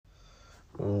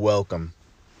welcome.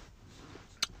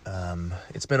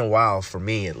 It's been a while for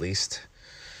me, at least,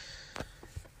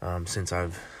 since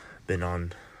I've been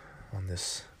on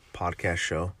this podcast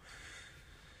show,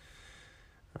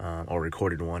 or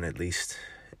recorded one at least,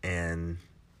 and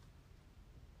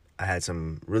I had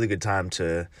some really good time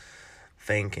to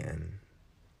think and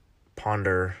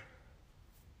ponder,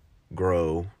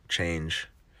 grow, change,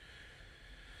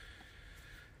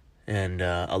 and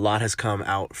a lot has come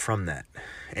out from that.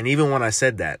 And even when I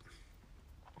said that,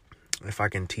 if I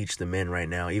can teach the men right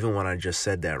now, even when I just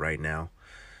said that right now,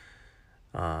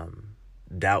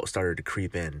 doubt started to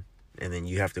creep in. And then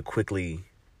you have to quickly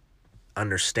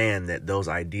understand that those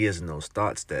ideas and those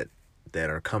thoughts that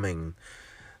are coming,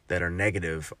 that are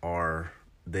negative,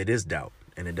 that is doubt,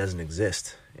 and it doesn't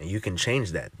exist. And you can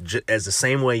change that. As the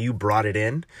same way you brought it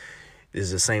in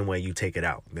is the same way you take it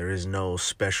out. There is no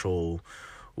special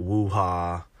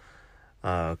woo-ha,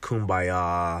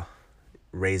 kumbaya,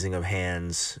 raising of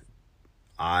hands,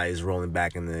 eyes rolling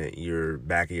back in your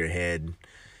back of your head,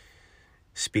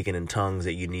 speaking in tongues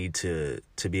that you need to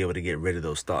be able to get rid of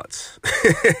those thoughts.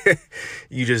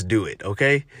 You just do it,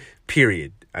 okay?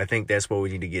 Period. I think that's what we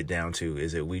need to get down to,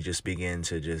 is that we just begin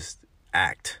to just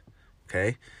act,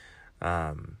 okay?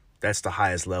 That's the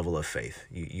highest level of faith.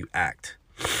 You act.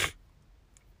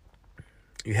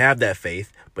 You have that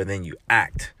faith, but then you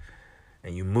act,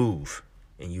 and you move,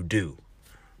 and you do,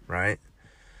 right?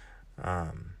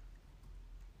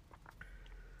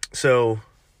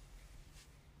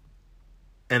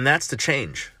 And that's the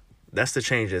change. That's the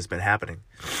change that's been happening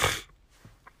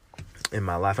in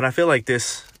my life. And I feel like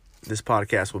this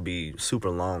podcast will be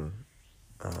super long.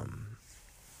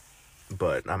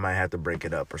 But I might have to break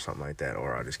it up or something like that,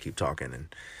 or I'll just keep talking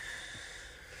and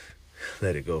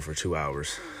let it go for 2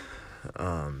 hours.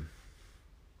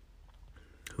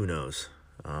 Who knows?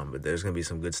 But there's going to be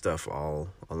some good stuff all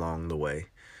along the way.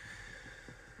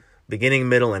 Beginning,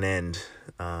 middle, and end.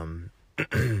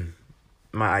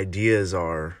 My ideas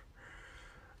are,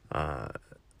 I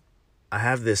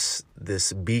have this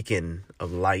beacon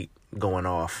of light going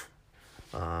off,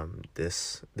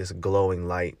 this glowing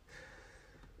light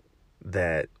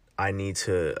that I need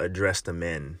to address the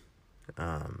men,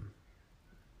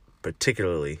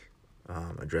 particularly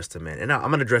address the men. And I'm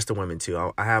going to address the women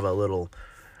too. I have a little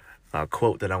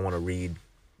quote that I want to read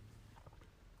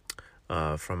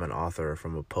from an author,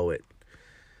 from a poet,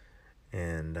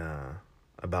 and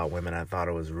about women. I thought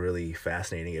it was really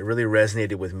fascinating. It really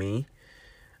resonated with me,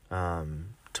 to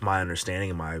my understanding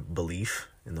and my belief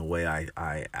in the way I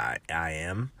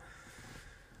am,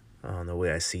 the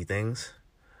way I see things.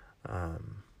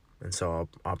 And so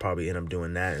I'll probably end up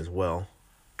doing that as well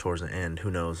towards the end.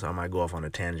 Who knows? I might go off on a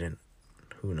tangent.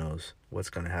 Who knows what's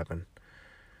going to happen?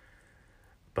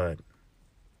 But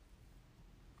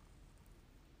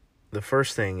the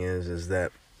first thing is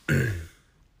that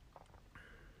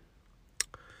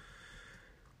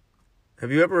have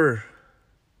you ever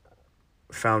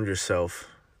found yourself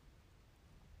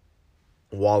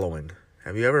wallowing?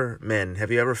 Have you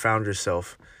ever found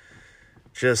yourself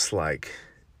just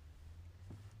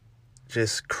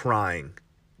crying,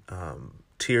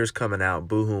 tears coming out,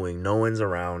 boo-hooing, no one's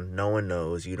around, no one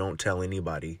knows, you don't tell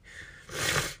anybody.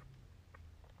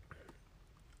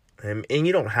 And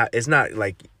you don't have, it's not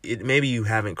like, maybe you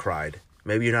haven't cried.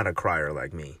 Maybe you're not a crier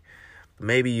like me.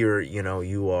 Maybe you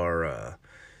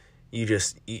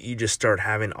just start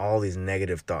having all these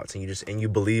negative thoughts, and you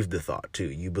believe the thought too.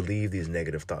 You believe these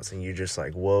negative thoughts, and you're just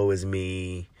like, woe is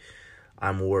me.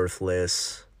 I'm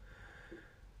worthless.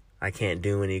 I can't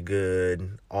do any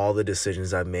good. All the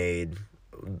decisions I made,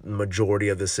 majority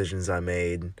of decisions I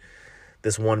made,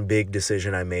 this one big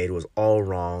decision I made was all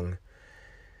wrong.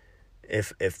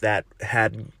 If I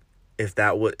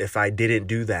didn't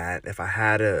do that, if I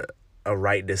had a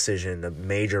right decision, a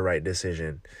major right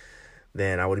decision,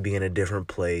 then I would be in a different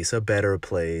place, a better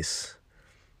place.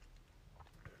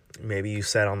 Maybe you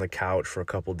sat on the couch for a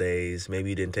couple days. Maybe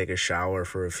you didn't take a shower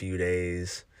for a few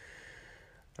days.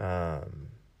 Maybe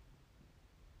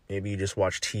you just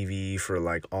watched TV for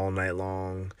all night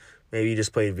long. Maybe you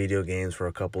just played video games for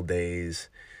a couple days.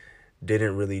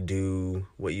 Didn't really do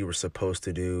what you were supposed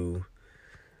to do.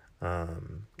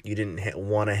 You didn't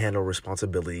want to handle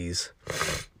responsibilities.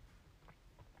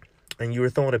 And you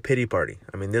were throwing a pity party.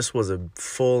 I mean, this was a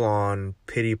full-on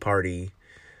pity party.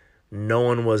 No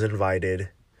one was invited.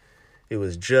 It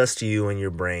was just you and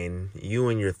your brain, you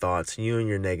and your thoughts, you and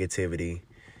your negativity.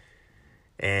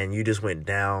 And you just went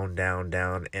down, down,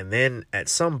 down. And then at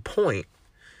some point,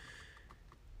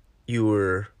 I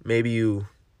don't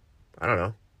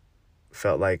know,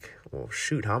 felt like, well,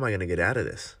 shoot, how am I going to get out of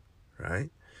this?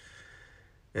 Right?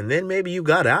 And then maybe you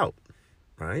got out.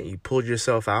 right? You pulled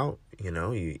yourself out,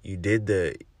 you did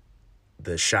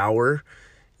the shower,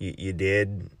 you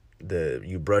did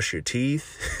you brush your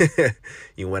teeth,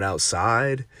 you went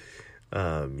outside,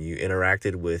 you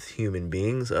interacted with human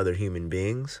beings, other human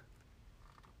beings,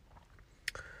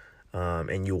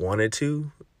 and you wanted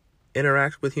to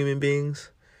interact with human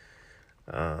beings,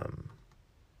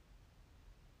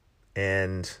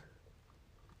 and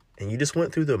you just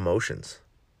went through the emotions,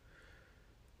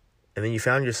 and then you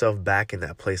found yourself back in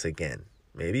that place again.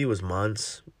 Maybe it was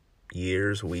months,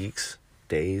 years, weeks,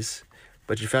 days,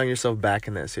 but you found yourself back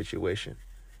in that situation.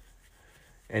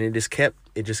 And it just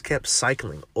kept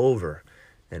cycling over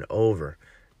and over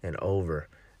and over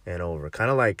and over. Kind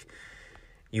of like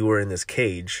you were in this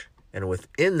cage, and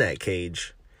within that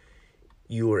cage,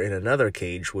 you were in another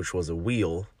cage, which was a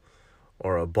wheel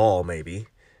or a ball maybe,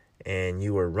 and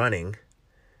you were running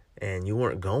and you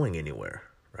weren't going anywhere,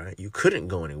 right? You couldn't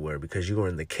go anywhere because you were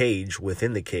in the cage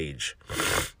within the cage.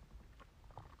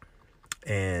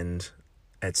 And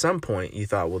at some point you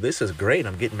thought, well, this is great.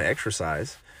 I'm getting my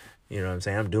exercise. You know what I'm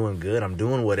saying? I'm doing good. I'm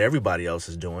doing what everybody else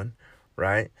is doing,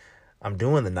 right? I'm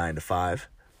doing the 9 to 5,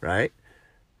 right?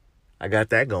 I got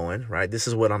that going, right? This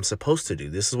is what I'm supposed to do.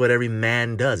 This is what every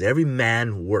man does. Every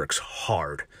man works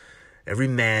hard. Every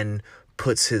man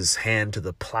puts his hand to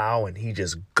the plow and he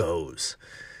just goes.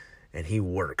 And he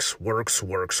works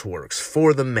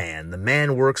for the man. The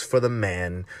man works for the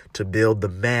man to build the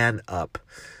man up.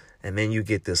 And then you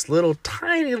get this little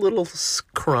tiny little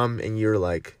crumb and you're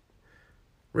like,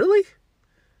 really?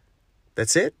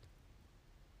 That's it?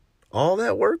 All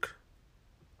that work?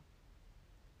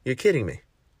 You're kidding me.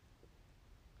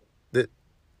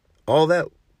 All that,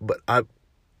 but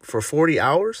for 40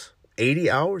 hours, 80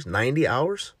 hours, 90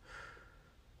 hours,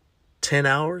 10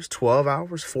 hours, 12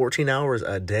 hours, 14 hours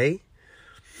a day.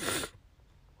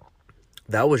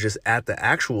 That was just at the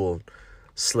actual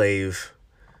slave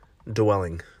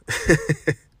dwelling.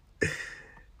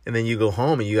 And then you go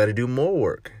home and you got to do more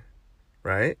work,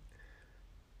 right?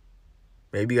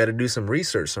 Maybe you got to do some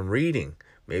research, some reading.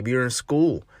 Maybe you're in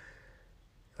school.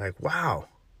 Like, wow.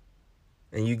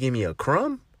 And you give me a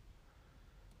crumb?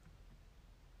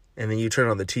 And then you turn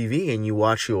on the TV and you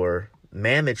watch your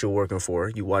man that you're working for.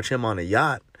 You watch him on a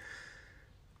yacht,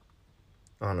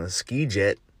 on a ski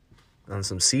jet, on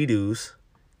some Sea-Doos.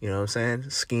 You know what I'm saying?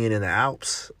 Skiing in the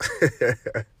Alps.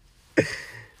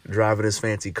 Driving his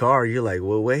fancy car. You're like,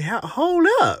 well, wait, hold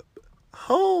up.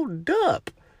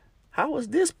 How does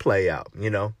this play out?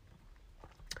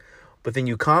 But then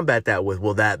you combat that with,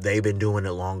 well, that they've been doing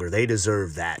it longer. They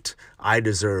deserve that. I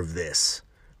deserve this,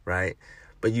 right?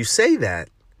 But you say that,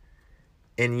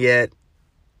 and yet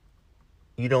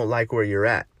you don't like where you're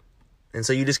at. And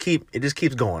so it just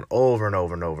keeps going over and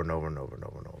over and over and over and over and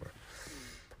over and over.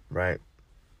 Right?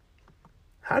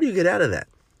 How do you get out of that?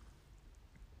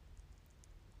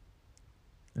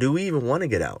 Do we even want to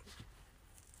get out?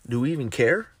 Do we even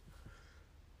care?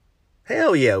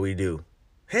 Hell yeah, we do.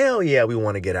 Hell yeah, we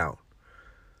want to get out.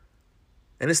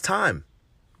 And it's time.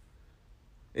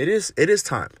 It is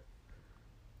time.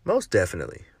 Most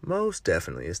definitely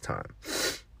it's time.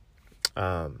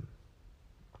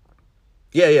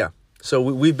 Yeah. So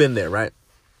we've been there, right?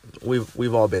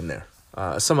 We've all been there.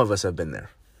 Some of us have been there,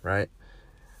 right?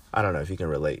 I don't know if you can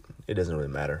relate. It doesn't really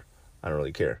matter. I don't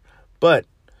really care. But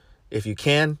if you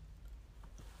can,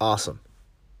 awesome.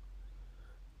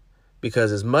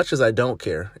 Because as much as I don't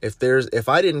care, if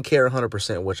I didn't care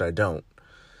 100%, which I don't,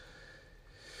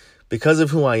 because of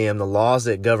who I am, the laws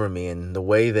that govern me, and the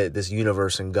way that this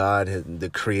universe and God, the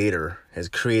creator, has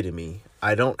created me,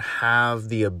 I don't have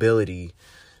the ability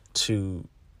to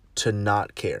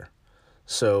not care.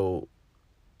 So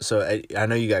I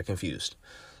know you got confused.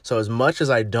 So as much as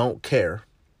I don't care,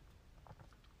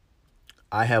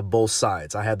 I have both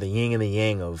sides. I have the yin and the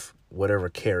yang of whatever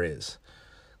care is.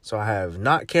 So I have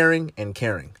not caring and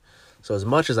caring. So as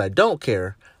much as I don't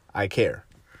care, I care.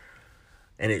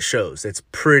 And it shows. It's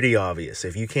pretty obvious.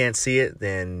 If you can't see it,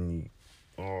 then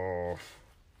I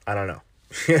don't know.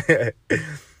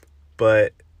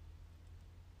 But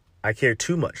I care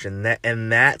too much, and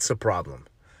that's a problem.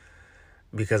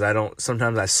 Because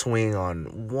sometimes I swing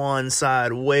on one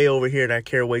side way over here and I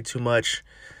care way too much.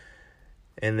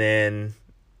 And then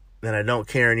I don't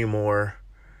care anymore.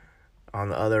 On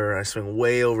the other, I swing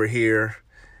way over here,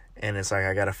 and it's like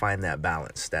I got to find that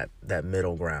balance, that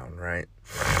middle ground, right?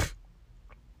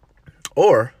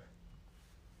 Or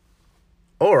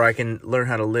I can learn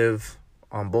how to live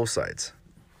on both sides,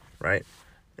 right?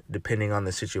 Depending on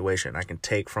the situation. I can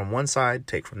take from one side,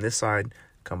 take from this side,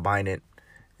 combine it,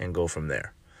 and go from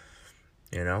there.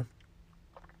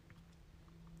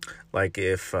 Like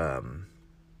if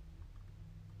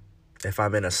if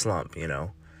I'm in a slump,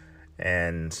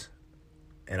 and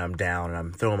I'm down and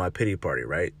I'm throwing my pity party,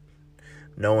 right?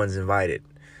 No one's invited.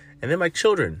 And then my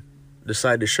children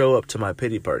decide to show up to my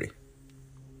pity party.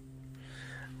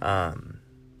 I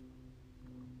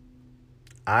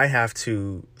have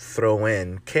to throw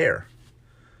in care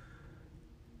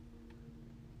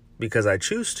because I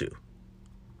choose to.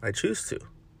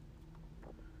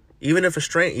 Even if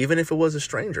it was a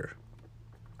stranger,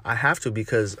 I have to,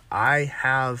 because I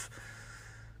have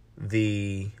a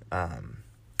duty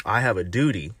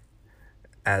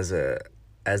as the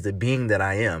being that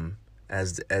I am,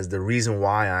 as the reason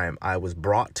why I was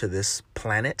brought to this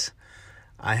planet.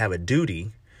 I have a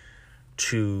duty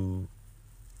to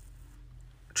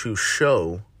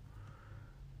show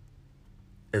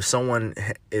if someone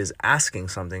is asking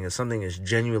something, if something is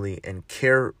genuinely and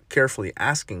carefully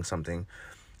asking something,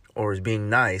 or is being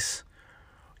nice,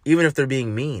 even if they're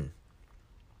being mean,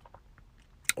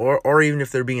 or even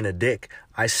if they're being a dick,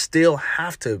 I still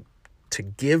have to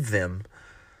give them,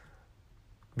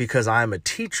 because I'm a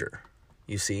teacher.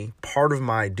 You see, part of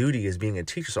my duty is being a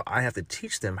teacher, so I have to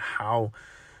teach them how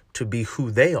to be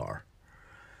who they are.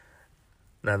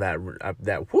 Now that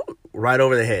whoop, right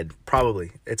over the head,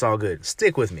 probably. It's all good.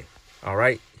 Stick with me. All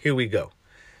right, here we go.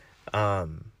 I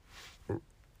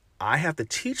have to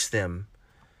teach them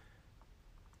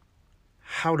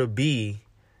how to be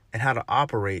and how to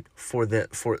operate for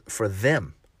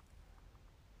them,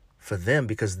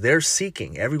 because they're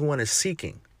seeking. Everyone is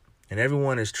seeking, and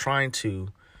everyone is trying to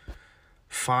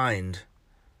find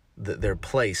their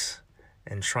place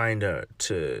and trying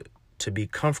to be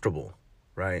comfortable,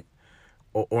 right?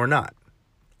 Or not.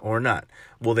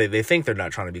 Well, they think they're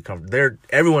not trying to be comfortable.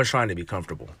 Everyone's trying to be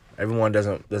comfortable. Everyone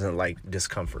doesn't like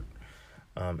discomfort.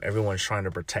 Everyone's trying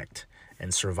to protect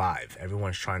and survive.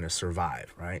 Everyone's trying to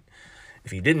survive, right?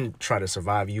 If you didn't try to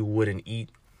survive, you wouldn't eat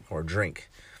or drink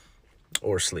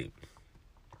or sleep.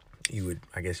 You would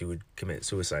commit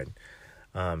suicide.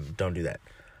 Don't do that.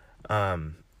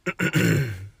 And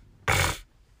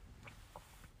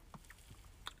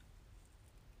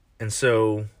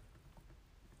so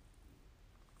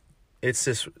it's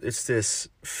this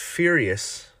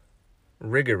furious,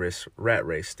 rigorous rat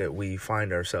race that we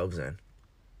find ourselves in.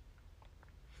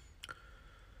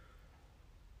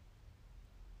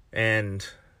 And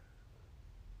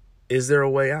is there a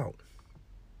way out?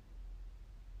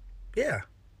 Yeah.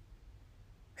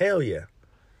 Hell yeah.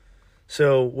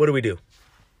 So what do we do?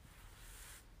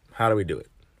 How do we do it?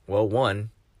 Well,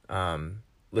 one,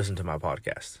 listen to my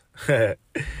podcast.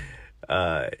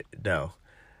 No.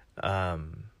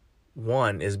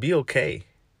 One is be okay,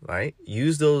 right?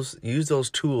 Use those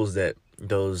tools what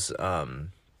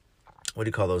do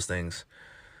you call those things?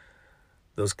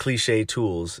 Those cliche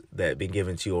tools that have been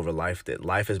given to you over life, that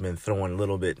life has been throwing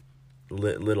little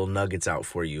nuggets out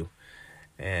for you.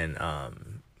 And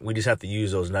we just have to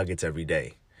use those nuggets every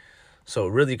day. So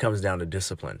it really comes down to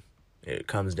discipline. It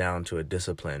comes down to a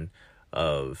discipline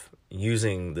of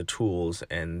using the tools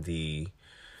and the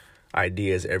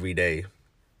ideas every day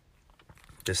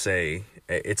to say,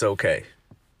 it's okay,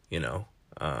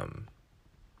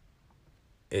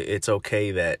 it's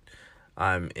okay that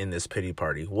I'm in this pity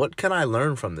party. What can I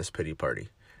learn from this pity party?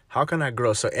 How can I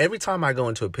grow? So every time I go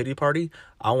into a pity party,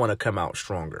 I want to come out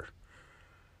stronger.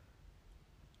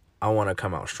 When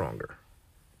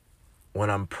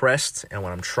I'm pressed and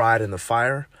when I'm tried in the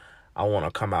fire, I want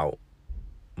to come out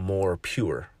more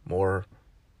pure, more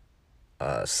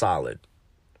solid,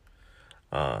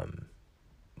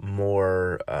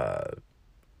 more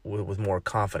with more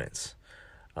confidence.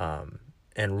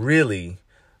 And really,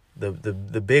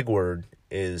 the big word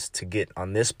is to get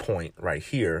on this point right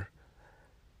here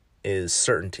is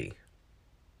certainty.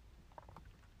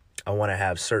 I want to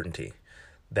have certainty.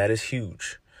 That is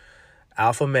huge.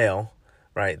 Alpha male,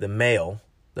 right? The male,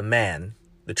 the man,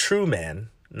 the true man,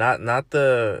 not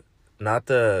the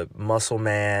muscle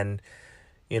man,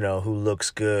 who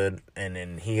looks good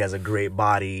and he has a great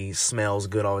body, smells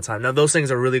good all the time. Now, those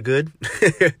things are really good.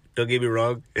 Don't get me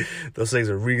wrong. Those things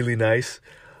are really nice.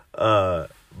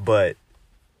 But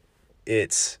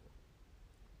it's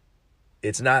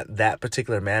not that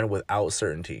particular man without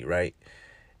certainty, right?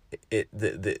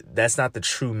 That's not the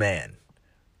true man,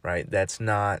 right? That's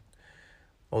not,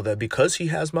 that because he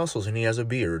has muscles and he has a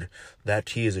beard, that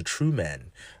he is a true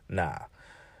man. Nah.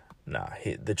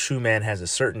 The true man has a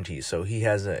certainty, so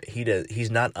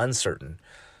he's not uncertain.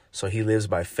 So he lives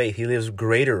by faith. He lives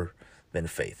greater than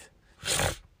faith.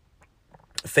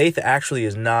 Faith actually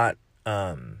is not,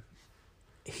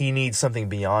 he needs something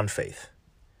beyond faith,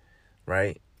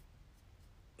 right?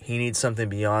 He needs something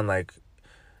beyond, like,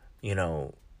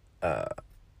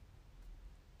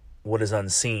 what is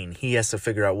unseen. He has to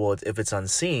figure out, well, if it's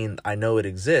unseen, I know it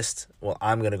exists. Well,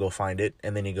 I'm going to go find it.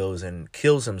 And then he goes and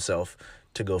kills himself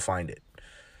to go find it,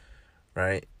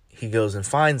 right? He goes and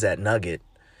finds that nugget.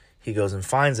 He goes and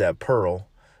finds that pearl.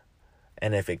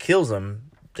 And if it kills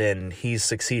him, then he's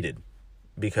succeeded,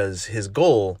 because his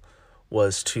goal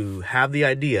was to have the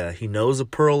idea. He knows the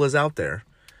pearl is out there,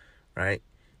 right?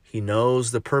 He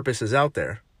knows the purpose is out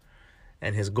there.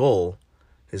 And his goal,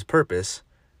 his purpose,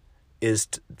 is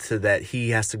to that he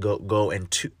has to go and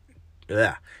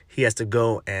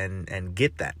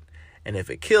get that. And if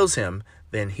it kills him,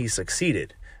 then he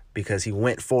succeeded because he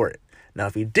went for it. Now,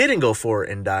 if he didn't go for it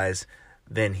and dies,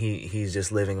 then he's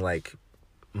just living like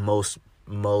most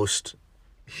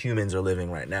humans are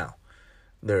living right now.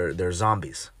 They're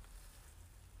zombies.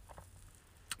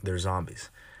 They're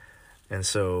zombies. And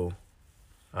so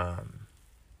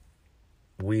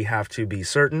we have to be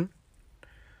certain.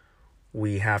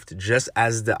 We have to, just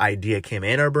as the idea came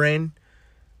in our brain,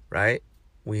 right?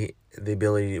 We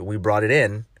brought it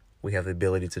in, we have the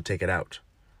ability to take it out,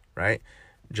 right?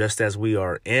 Just as we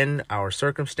are in our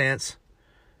circumstance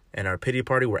and our pity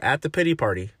party, we're at the pity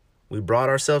party. We brought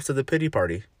ourselves to the pity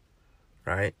party,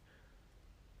 right?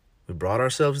 We brought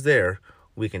ourselves there.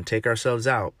 We can take ourselves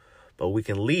out, but we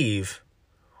can leave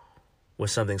with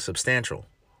something substantial.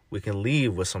 We can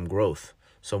leave with some growth.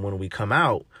 So when we come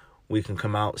out, we can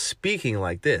come out speaking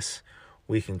like this.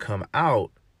 We can come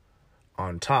out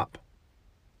on top,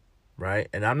 right?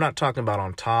 And I'm not talking about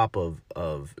on top of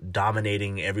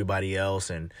dominating everybody else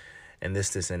and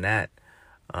this and that.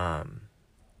 And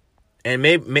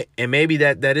maybe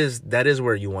that is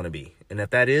where you want to be. And if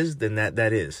that is, then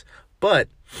that is. But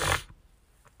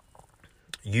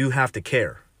you have to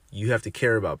care. You have to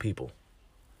care about people.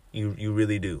 You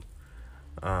really do.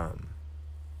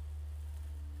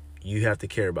 You have to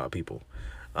care about people.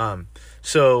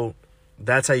 So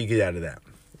that's how you get out of that.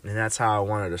 And that's how I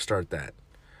wanted to start that.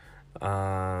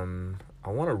 I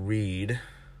want to read.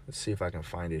 Let's see if I can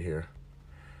find it here.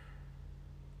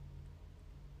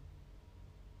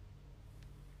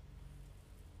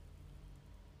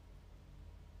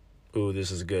 Ooh,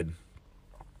 this is good.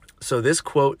 So this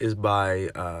quote is by,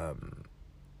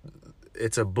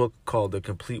 it's a book called The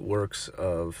Complete Works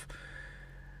of,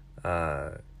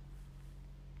 I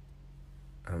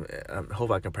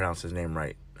hope I can pronounce his name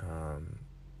right.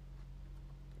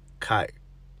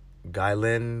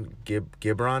 Guylen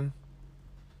Gibran?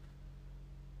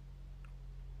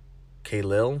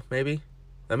 Kahlil, maybe?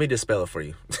 Let me just spell it for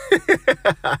you.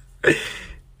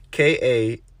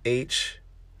 Kahlil.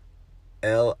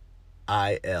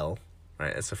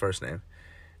 Right, that's the first name.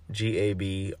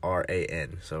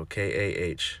 Gabran. So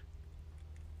KahlilGibran.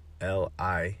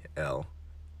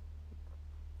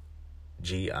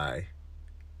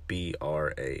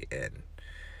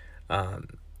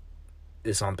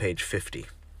 It's on page 50.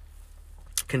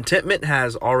 Contentment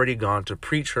has already gone to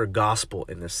preach her gospel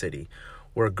in the city,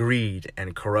 where greed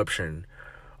and corruption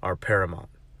are paramount.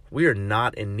 We are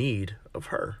not in need of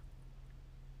her.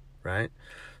 Right?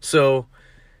 So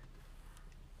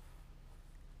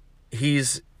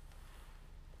he's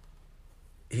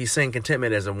saying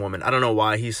contentment as a woman. I don't know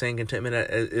why he's saying contentment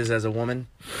is as a woman,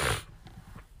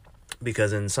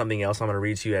 because in something else I'm going to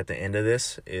read to you at the end of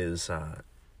this is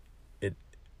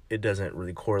it doesn't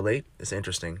really correlate. It's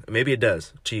interesting. Maybe it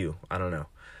does to you. I don't know.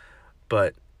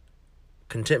 But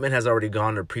contentment has already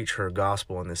gone to preach her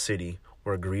gospel in the city,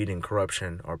 where greed and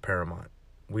corruption are paramount.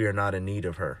 We are not in need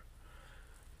of her.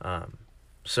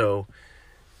 So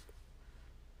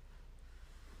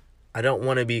I don't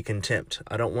want to be contempt.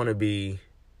 I don't want to be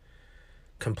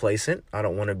complacent. I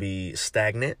don't want to be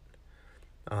stagnant.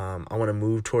 I want to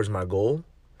move towards my goal.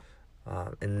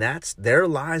 And there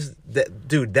lies that,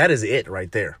 dude, that is it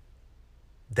right there.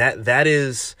 That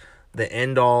is the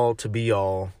end all to be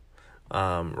all,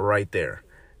 right there.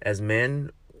 As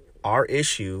men, our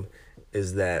issue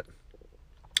is that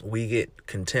we get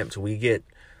contempt. We get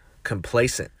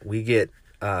complacent. We get,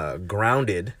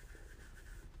 grounded,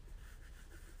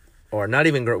 or not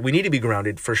even, we need to be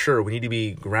grounded for sure. We need to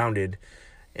be grounded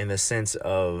in the sense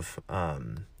of,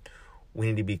 we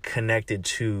need to be connected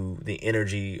to the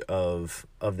energy of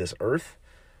this earth,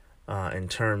 in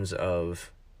terms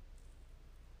of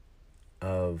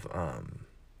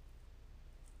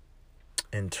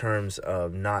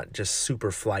not just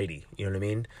super flighty, you know what I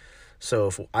mean? So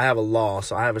if I have a law,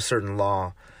 so I have a certain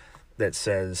law that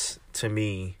says to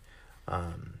me,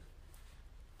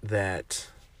 that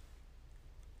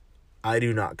I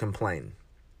do not complain.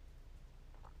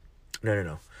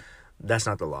 No. That's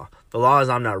not the law. The law is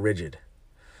I'm not rigid.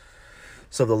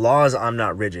 So the law is I'm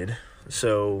not rigid.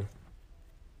 So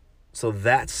So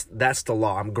that's the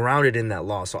law. I'm grounded in that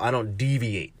law. So I don't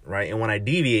deviate, right? And when I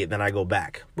deviate, then I go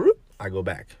back. Boop, I go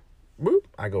back. Boop,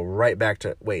 I go right back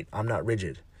to, wait, I'm not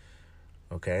rigid.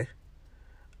 Okay?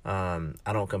 I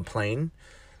don't complain.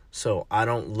 So I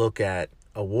don't look at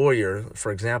a warrior.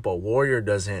 For example, a warrior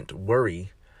doesn't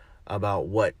worry about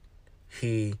what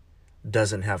he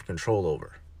doesn't have control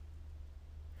over.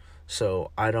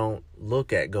 So I don't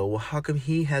go, well, how come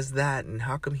he has that? And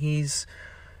how come he's,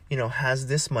 has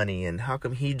this money? And how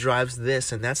come he drives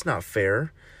this? And that's not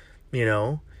fair.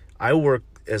 I work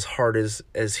as hard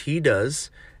as he does.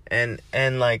 And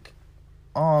like,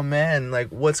 oh man, like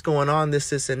what's going on?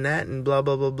 This and that and blah,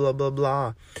 blah, blah, blah, blah,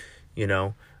 blah.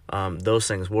 Those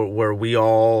things where we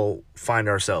all find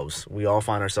ourselves. We all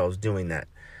find ourselves doing that.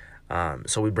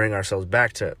 So we bring ourselves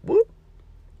back to, whoop,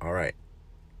 all right,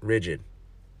 rigid.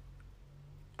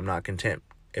 I'm not content.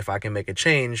 If I can make a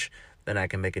change, then I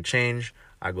can make a change.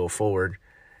 I go forward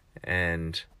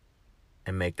and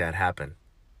make that happen.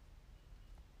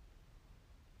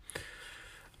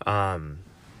 And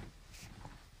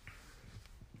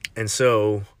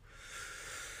so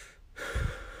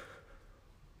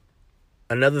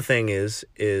another thing is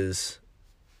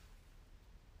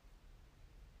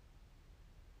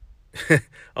I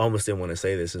almost didn't want to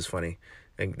say this. It's funny.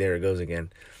 And there it goes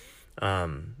again.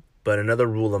 But another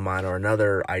rule of mine, or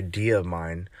another idea of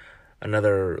mine,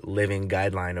 another living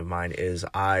guideline of mine is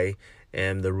I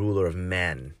am the ruler of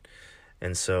men.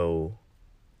 And so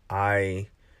I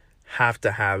have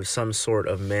to have some sort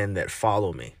of men that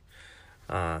follow me,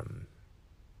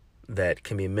 that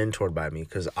can be mentored by me,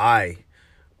 because I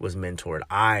was mentored.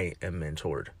 I am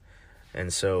mentored.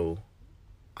 And so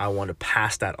I want to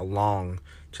pass that along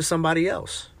to somebody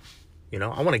else. I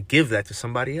want to give that to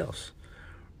somebody else,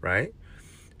 right?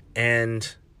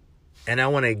 And I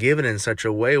want to give it in such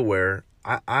a way where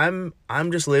I want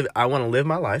to live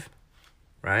my life,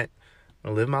 right? I'm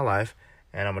going to live my life,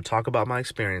 and I'm going to talk about my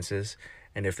experiences.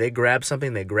 And if they grab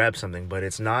something, they grab something. But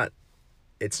it's not.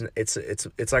 It's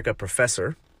like a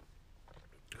professor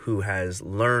who has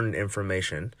learned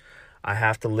information. I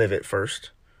have to live it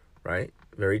first, right?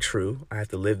 Very true. I have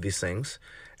to live these things.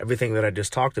 Everything that I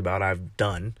just talked about, I've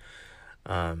done.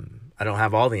 I don't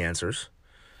have all the answers.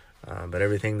 But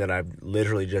everything that I've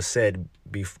literally just said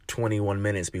 21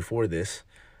 minutes before this,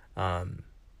 I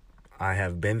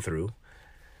have been through,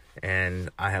 and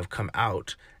I have come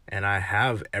out, and I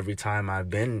have, every time I've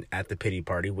been at the pity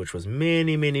party, which was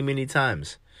many, many, many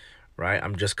times, right?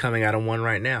 I'm just coming out of one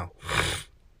right now.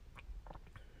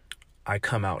 I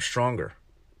come out stronger.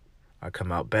 I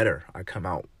come out better. I come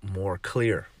out more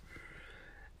clear.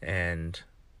 And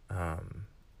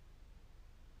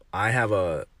I have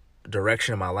a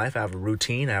direction in my life. I have a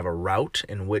routine. I have a route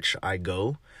in which I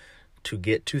go to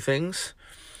get to things.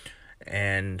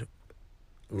 And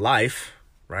life,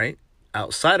 right,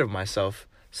 outside of myself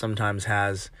sometimes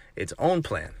has its own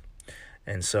plan.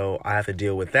 And so I have to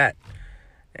deal with that.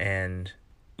 And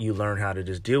you learn how to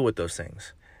just deal with those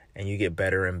things. And you get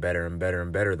better and better and better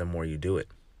and better the more you do it.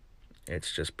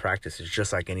 It's just practice. It's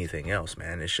just like anything else,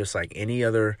 man. It's just like any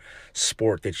other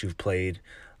sport that you've played,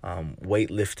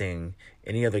 weightlifting,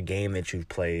 any other game that you've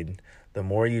played. The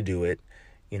more you do it,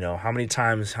 how many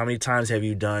times have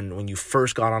you done when you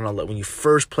first when you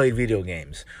first played video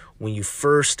games, when you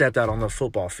first stepped out on the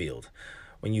football field,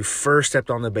 when you first stepped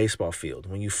on the baseball field,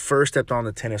 when you first stepped on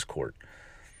the tennis court,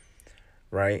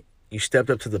 right? You stepped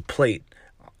up to the plate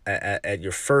at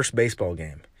your first baseball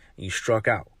game. You struck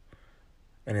out.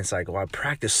 And it's like, well, I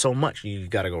practiced so much. You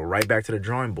got to go right back to the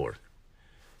drawing board.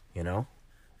 You got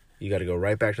to go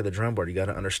right back to the drawing board. You got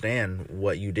to understand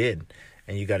what you did,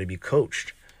 and you got to be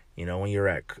coached. When you're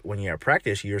at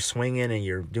practice, you're swinging and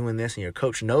you're doing this, and your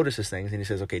coach notices things, and he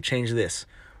says, okay, change this.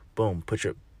 Boom, put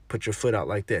your foot out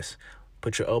like this.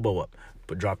 Put your elbow up.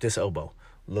 Drop this elbow.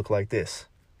 Look like this,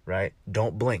 right?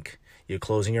 Don't blink. You're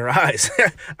closing your eyes.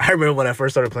 I remember when I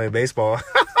first started playing baseball.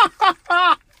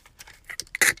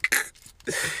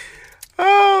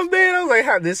 Oh man, I was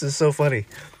like, this is so funny.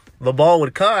 The ball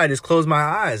would come, I just close my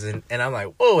eyes, and I'm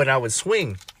like, whoa, and I would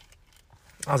swing.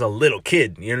 I was a little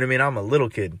kid, you know what I mean? I'm a little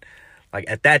kid. Like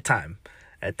at that time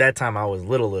I was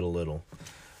little.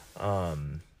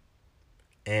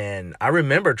 And I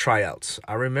remember tryouts.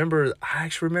 I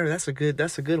actually remember that's a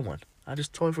good one. I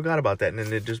just totally forgot about that, and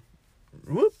then it just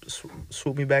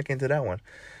swooped me back into that one.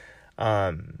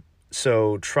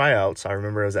 So tryouts, I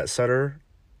remember I was at Sutter.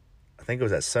 I think it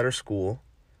was at Sutter School,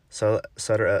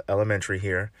 Sutter Elementary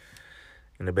here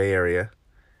in the Bay Area.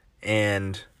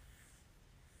 And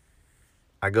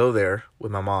I go there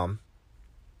with my mom.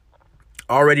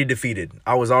 already defeated.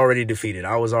 I was already defeated.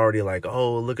 I was already like,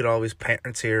 oh, look at all these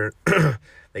parents here.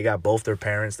 They got both their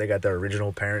parents. They got their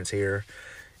original parents here.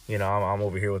 You know, I'm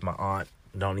over here with my aunt.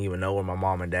 Don't even know where my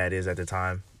mom and dad is at the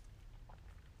time.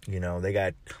 You know, they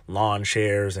got lawn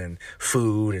chairs and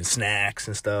food and snacks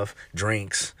and stuff,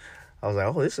 drinks. I was like,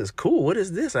 oh, this is cool. What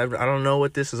is this? I don't know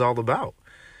what this is all about.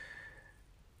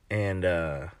 And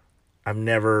I've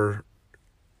never,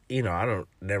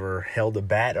 never held a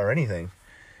bat or anything.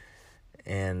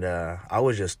 And I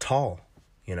was just tall,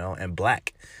 and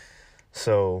black.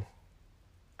 So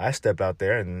I stepped out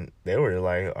there and they were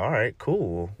like, all right,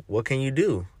 cool. What can you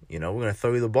do? We're going to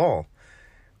throw you the ball.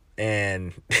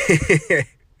 And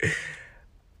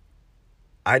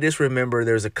I just remember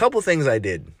there's a couple things I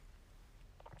did.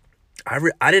 I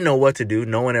didn't know what to do.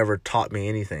 No one ever taught me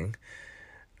anything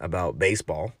about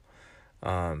baseball.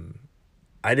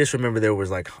 I just remember there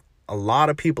was like a lot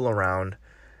of people around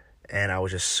and I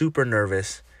was just super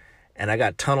nervous and I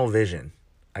got tunnel vision.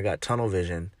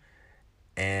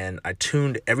 And I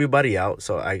tuned everybody out.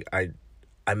 So I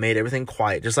made everything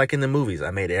quiet, just like in the movies.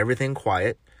 I made everything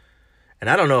quiet. And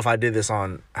I don't know if I did this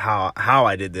on how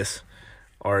I did this,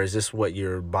 or is this what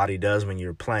your body does when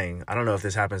you're playing? I don't know if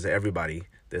this happens to everybody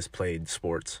that's played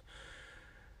sports.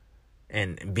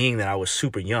 And being that I was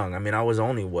super young, I mean, I was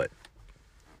only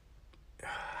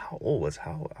how old was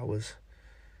I was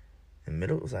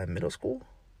was I in middle school?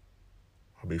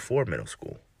 Or before middle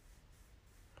school?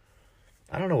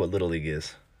 I don't know what Little League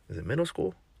is. Is it middle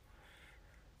school?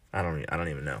 I don't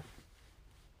even know.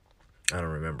 I don't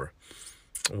remember.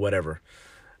 Whatever.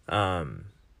 I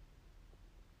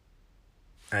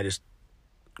just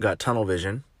got tunnel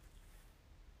vision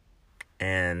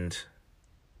and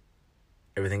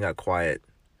everything got quiet.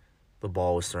 The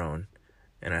ball was thrown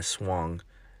and I swung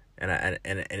and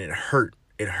it hurt.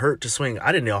 It hurt to swing.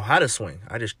 I didn't know how to swing.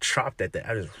 I just chopped at that.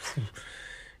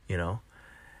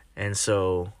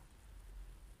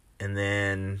 And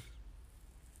then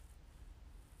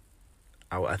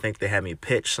I think they had me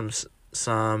pitch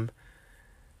some,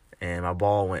 and my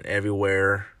ball went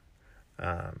everywhere.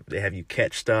 They have you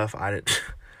catch stuff. I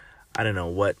didn't know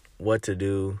what to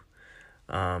do.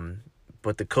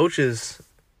 But the coaches,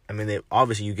 I mean,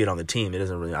 obviously you get on the team. It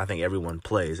doesn't really, I think everyone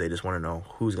plays. They just want to know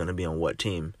who's going to be on what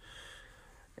team.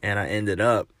 And I ended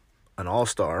up an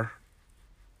all-star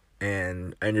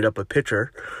and I ended up a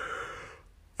pitcher.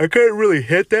 I couldn't really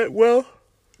hit that well.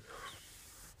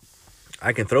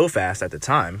 I can throw fast at the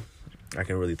time. I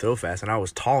can really throw fast. And I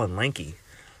was tall and lanky.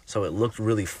 So it looked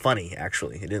really funny,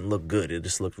 actually. It didn't look good. It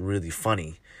just looked really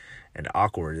funny and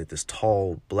awkward that this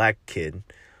tall black kid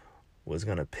was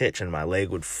going to pitch and my leg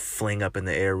would fling up in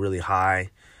the air really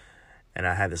high. And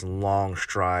I had this long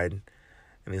stride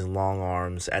and these long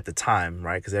arms at the time,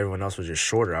 right? Because everyone else was just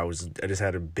shorter. I just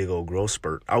had a big old growth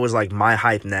spurt. I was like my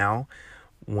height now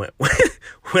when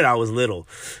I was little,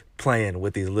 playing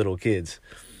with these little kids.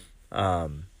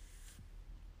 And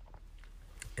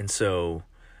so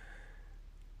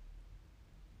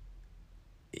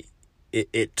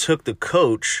it took the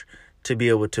coach to be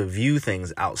able to view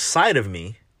things outside of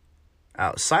me.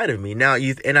 Now,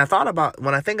 and I thought about,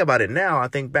 when I think about it now, I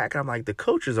think back, I'm like, the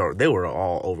coaches they were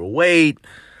all overweight,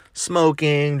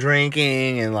 smoking,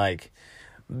 drinking, and like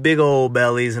big old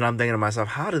bellies. And I'm thinking to myself,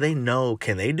 how do they know?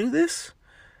 Can they do this?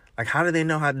 Like, how do they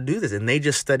know how to do this? And they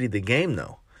just studied the game,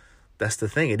 though. That's the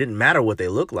thing. It didn't matter what they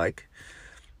looked like.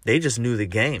 They just knew the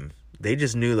game. They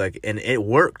just knew, like, and it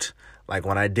worked. Like,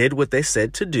 when I did what they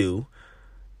said to do,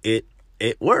 it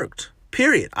worked.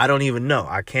 Period. I don't even know.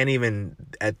 I can't even,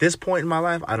 at this point in my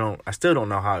life, I still don't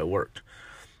know how it worked.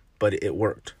 But it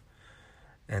worked.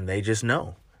 And they just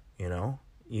know,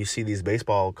 You see these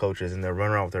baseball coaches and they're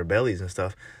running around with their bellies and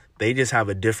stuff. They just have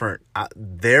a different,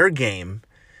 their game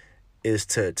is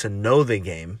to know the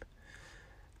game.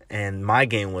 And my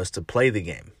game was to play the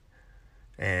game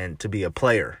and to be a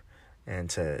player and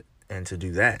to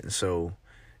do that. And so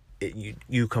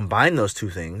you combine those two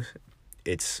things,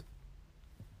 it's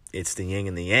the yin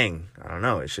and the yang. I don't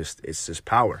know. It's just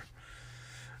power.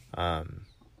 So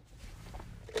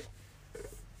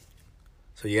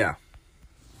yeah.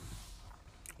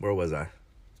 Where was I?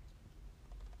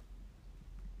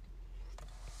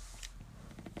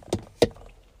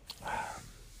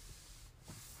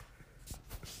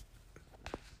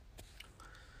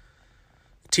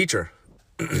 Teacher.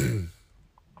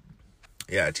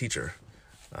 Yeah, a teacher.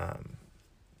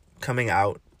 Coming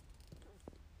out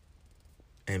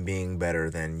and being better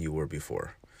than you were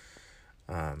before.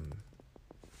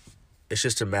 It's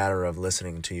just a matter of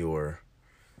listening to your...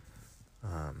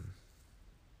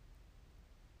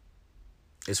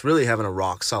 it's really having a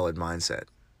rock solid mindset.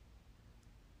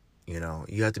 You know,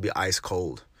 you have to be ice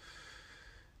cold.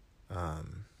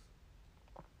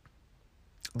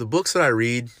 The books that I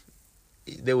read,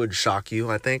 they would shock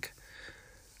you, I think.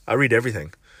 I read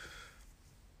everything.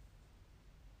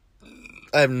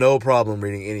 I have no problem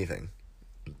reading anything.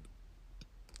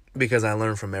 Because I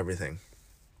learn from everything.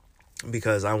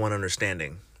 Because I want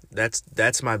understanding.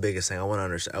 That's my biggest thing. I want to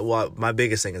understand. Well, my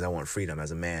biggest thing is I want freedom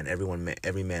as a man.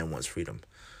 Every man wants freedom.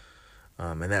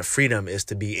 And that freedom is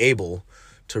to be able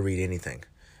to read anything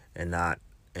and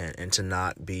to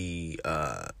not be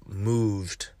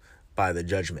moved by the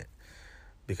judgment.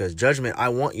 Because judgment, I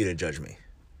want you to judge me.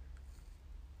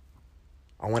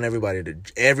 I want everybody to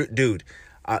dude.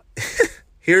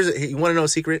 You want to know a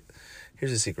secret?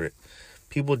 Here's a secret.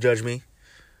 People judge me.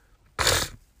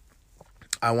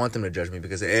 I want them to judge me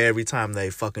because every time they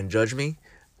fucking judge me,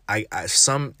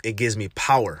 it gives me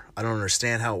power. I don't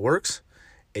understand how it works.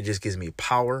 It just gives me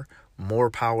power, more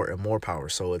power, and more power.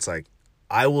 So it's like,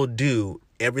 I will do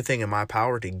everything in my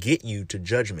power to get you to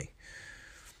judge me.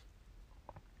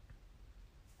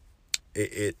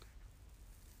 It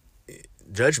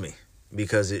judge me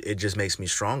because it just makes me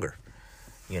stronger.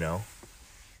 You know,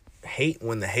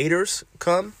 when the haters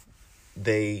come,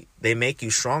 they make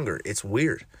you stronger. It's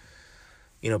weird.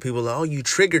 You know, people are, oh, you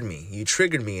triggered me,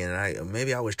 and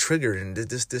maybe I was triggered, and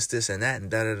this, and that, and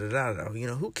da. You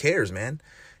know, who cares, man?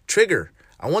 Trigger.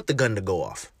 I want the gun to go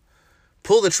off.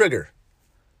 Pull the trigger.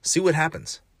 See what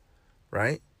happens,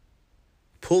 right?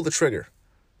 Pull the trigger.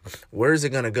 Where is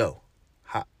it gonna go?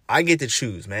 I get to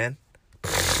choose, man.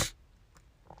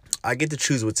 I get to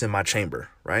choose what's in my chamber,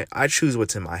 right? I choose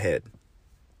what's in my head.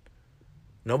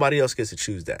 Nobody else gets to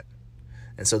choose that.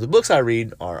 And so the books I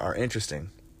read are interesting.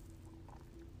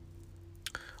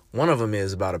 One of them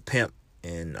is about a pimp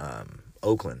in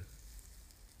Oakland.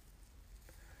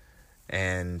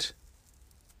 And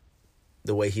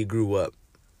the way he grew up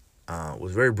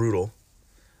was very brutal.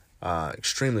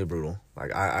 Extremely brutal.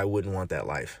 Like, I wouldn't want that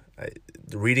life.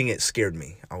 Reading it scared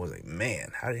me. I was like,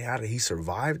 man, how did he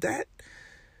survive that?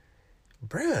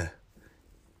 Bruh,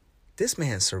 this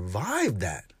man survived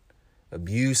that.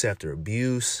 Abuse after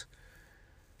abuse.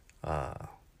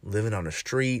 Living on the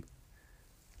street.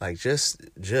 Like, just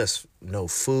no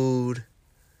food,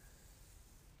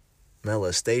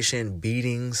 molestation,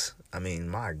 beatings. I mean,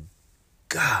 my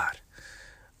God.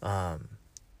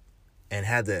 And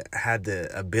had the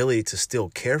ability to still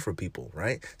care for people,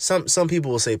 right? Some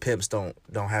people will say pimps don't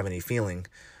have any feeling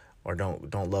or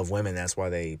don't love women. That's why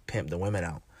they pimp the women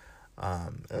out.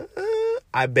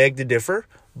 I beg to differ,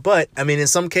 but I mean, in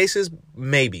some cases,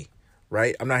 maybe,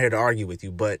 right? I'm not here to argue with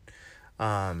you, but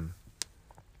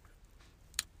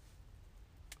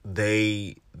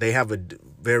they have a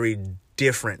very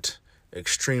different,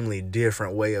 extremely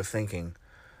different way of thinking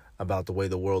about the way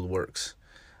the world works.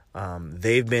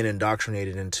 They've been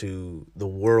indoctrinated into the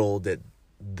world that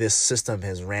this system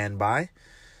has ran by.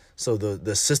 So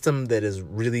the system that is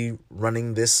really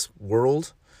running this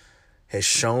world has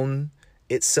shown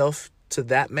itself to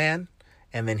that man,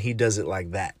 and then he does it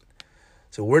like that.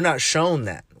 So we're not shown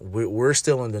that. We're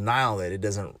still in denial that it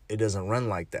doesn't run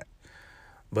like that,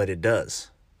 but it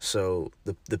does. So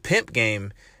the pimp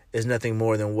game is nothing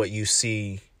more than what you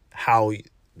see, how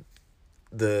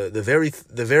the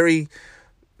very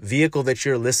vehicle that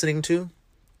you're listening to,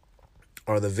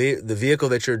 or the vehicle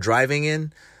that you're driving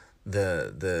in,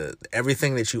 the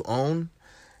everything that you own,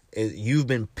 you've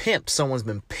been pimped. Someone's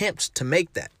been pimped to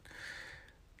make that,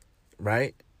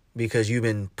 right? Because you've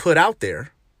been put out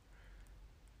there,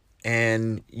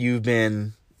 and you've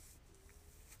been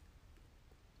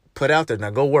put out there.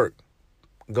 Now go work.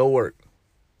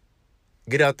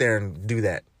 Get out there and do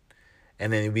that.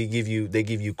 And then they give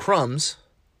you crumbs,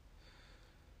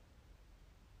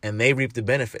 and they reap the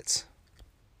benefits.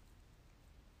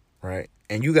 Right?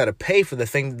 And you got to pay for the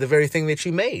very thing that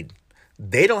you made.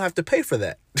 They don't have to pay for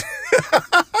that.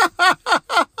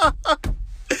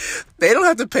 They don't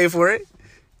have to pay for it.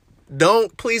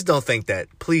 Please don't think that.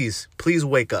 Please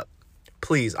wake up.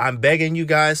 Please, I'm begging you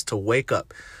guys to wake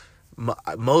up.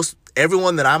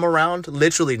 Everyone that I'm around,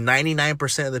 literally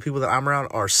 99% of the people that I'm around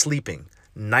are sleeping.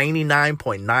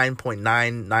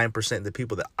 99.999% of the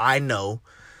people that I know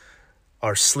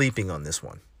are sleeping on this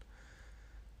one.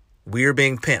 We're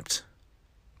being pimped.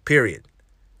 Period.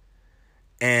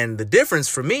 And the difference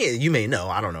for me, you may know,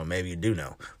 I don't know, maybe you do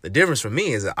know. The difference for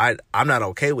me is that I'm not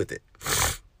okay with it.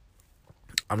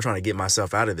 I'm trying to get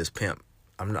myself out of this pimp.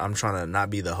 I'm trying to not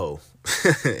be the hoe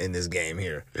in this game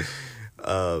here.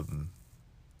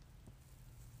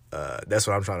 That's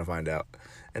what I'm trying to find out.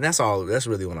 And that's all. That's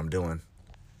really what I'm doing.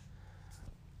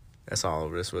 That's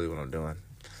really what I'm doing.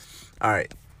 All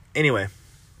right. Anyway,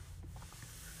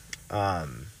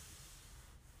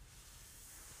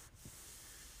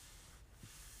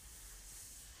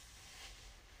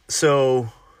 So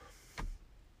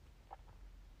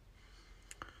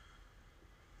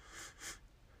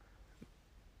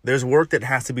there's work that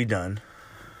has to be done,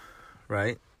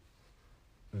 right?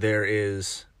 There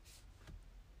is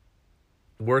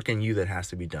work in you that has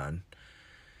to be done.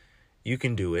 You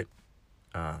can do it.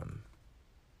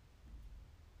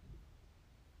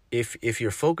 If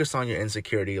you're focused on your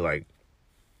insecurity, like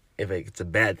if it's a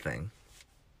bad thing,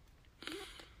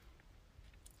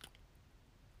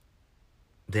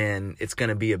 then it's going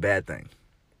to be a bad thing.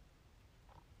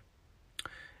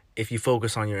 If you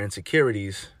focus on your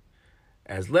insecurities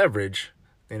as leverage,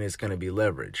 then it's going to be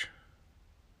leverage.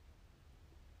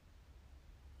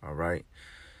 All right.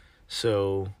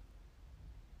 So,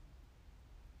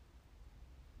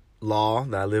 law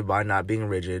that I live by, not being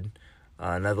rigid.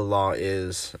 Another law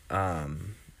is,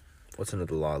 what's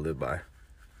another law I live by?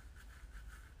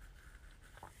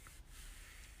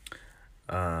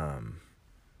 Oh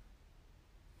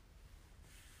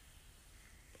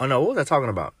no, what was I talking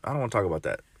about? I don't want to talk about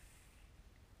that.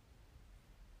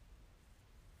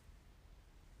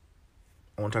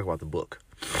 I want to talk about the book.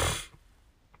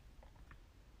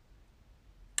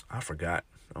 I forgot.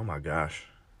 Oh my gosh.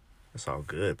 It's all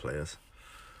good, players.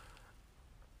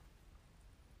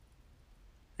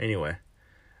 Anyway,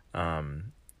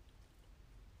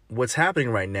 what's happening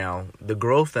right now, the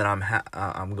growth that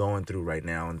I'm going through right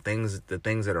now, and the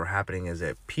things that are happening is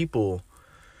that people,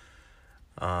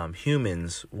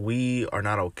 humans, we are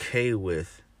not okay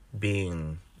with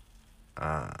being.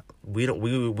 We don't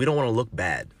want to look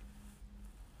bad.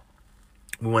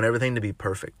 We want everything to be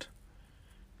perfect.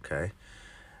 Okay,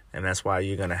 and that's why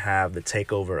you're gonna have the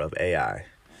takeover of AI.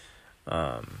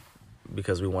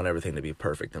 Because we want everything to be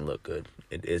perfect and look good.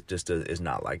 It just is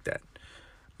not like that.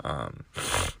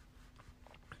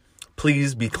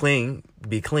 Please be clean.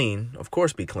 Be clean. Of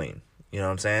course, be clean. You know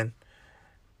what I'm saying?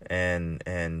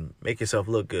 And make yourself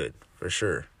look good for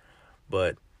sure.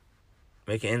 But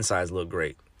make your insides look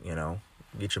great. You know,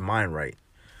 get your mind right.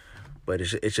 But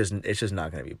it's just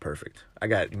not gonna be perfect. I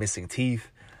got missing teeth.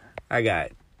 I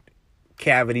got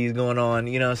cavities going on.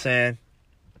 You know what I'm saying?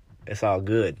 It's all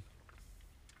good.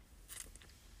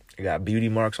 I got beauty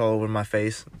marks all over my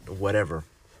face, whatever,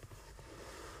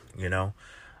 you know,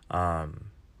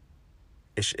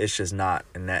 it's just not.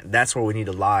 And that's where we need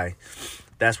to lie.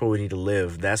 That's where we need to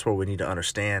live. That's where we need to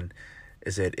understand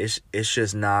is that it's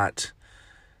just not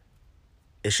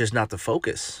the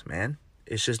focus, man.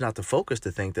 It's just not the focus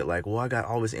to think that like, well, I got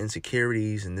all these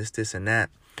insecurities and this and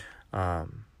that.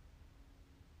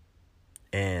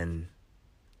 And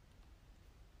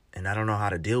I don't know how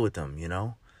to deal with them, you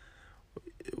know.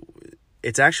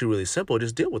 It's actually really simple.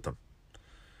 Just deal with them.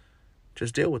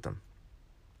 Just deal with them.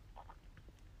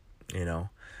 You know,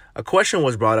 a question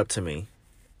was brought up to me.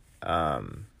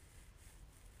 I'm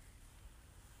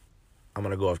going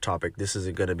to go off topic. This is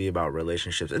going to be about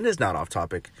relationships. And it's not off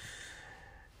topic.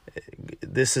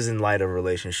 This is in light of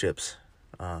relationships.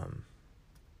 And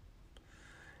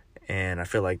I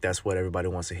feel like that's what everybody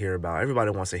wants to hear about. Everybody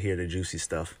wants to hear the juicy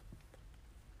stuff.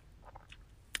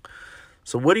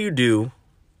 So what do you do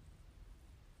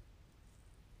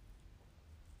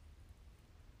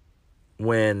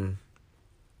when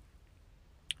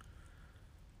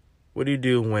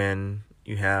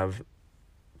you have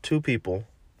two people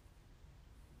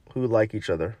who like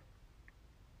each other?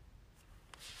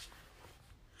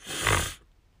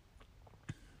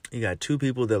 You got two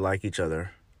people that like each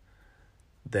other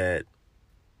that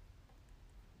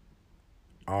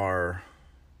are,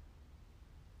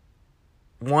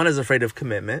 one is afraid of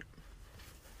commitment.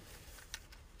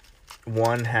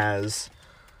 One has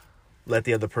let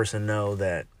the other person know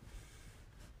that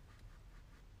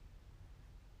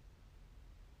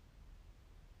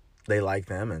they like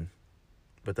them,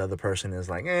 but the other person is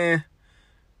like,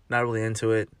 not really into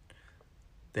it.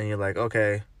 Then you're like,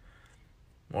 okay,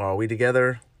 well, are we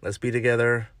together? Let's be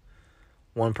together.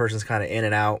 One person's kind of in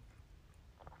and out.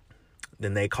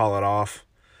 Then they call it off.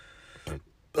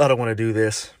 I don't want to do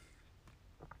this.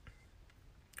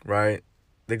 Right?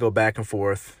 They go back and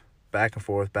forth, back and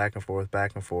forth, back and forth,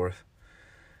 back and forth.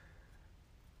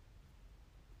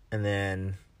 And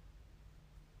then,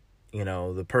 you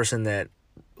know, the person that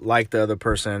liked the other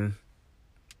person,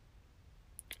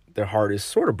 their heart is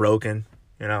sort of broken.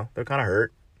 You know, they're kind of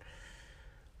hurt.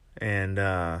 And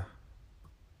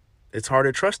it's hard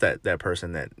to trust that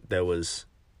person that was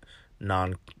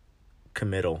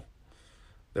non-committal.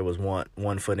 There was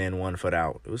one foot in, 1 foot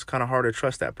out. It was kind of hard to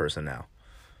trust that person now.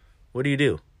 What do you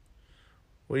do?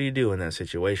 What do you do in that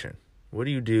situation? What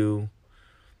do you do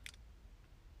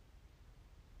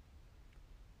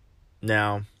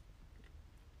Now,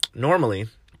 normally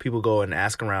people go and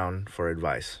ask around for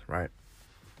advice, right?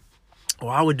 Oh,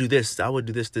 I would do this. I would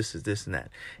do this, this, and that.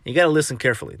 You got to listen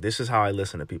carefully. This is how I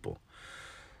listen to people.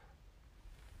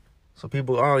 So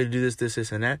people, oh, you do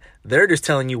this, and that. They're just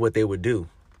telling you what they would do.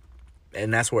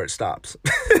 And that's where it stops.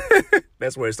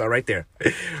 That's where it stops, right there.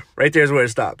 Right there is where it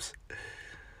stops.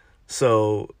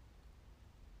 So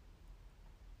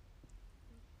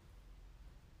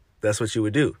that's what you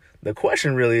would do. The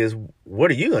question really is,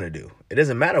 what are you going to do? It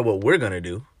doesn't matter what we're going to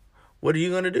do. What are you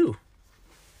going to do?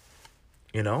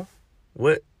 You know?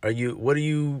 Are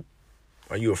you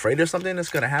afraid of something that's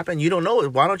going to happen? You don't know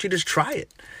it. Why don't you just try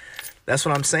it? That's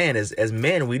what I'm saying. As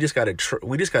men, we just got to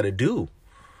do.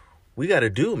 We got to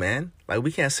do, man. Like,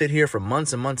 we can't sit here for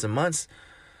months and months and months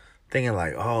thinking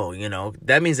like, oh,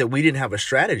 that means that we didn't have a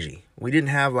strategy. We didn't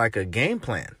have like a game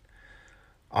plan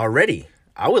already.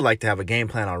 I would like to have a game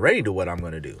plan already to what I'm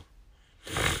going to do.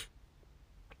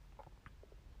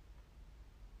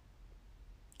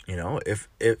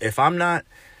 If I'm not,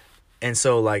 and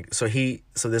so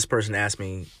this person asked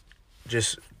me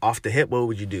just off the hip, what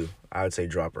would you do? I would say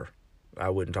drop her. I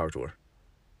wouldn't talk to her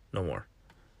no more.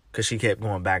 Because she kept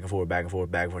going back and forth.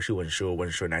 She wasn't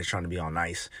sure. Now she's trying to be all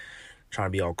nice, trying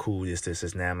to be all cool, this, and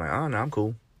that. I'm like, oh, no, I'm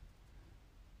cool.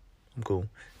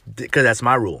 Because that's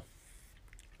my rule.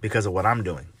 Because of what I'm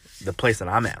doing. The place that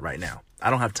I'm at right now. I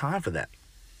don't have time for that.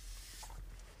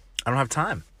 I don't have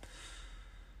time.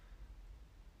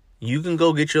 You can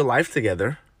go get your life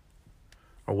together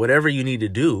or whatever you need to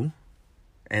do.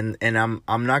 And I'm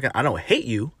not going to, I don't hate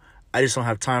you. I just don't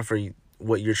have time for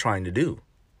what you're trying to do.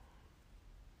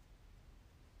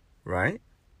 Right?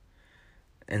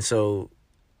 And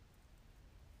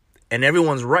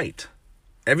everyone's right.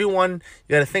 Everyone,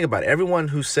 you got to think about it. Everyone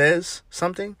who says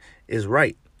something is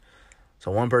right. So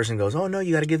one person goes, oh, no,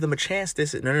 you got to give them a chance.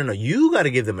 No. You got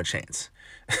to give them a chance.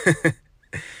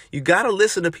 You got to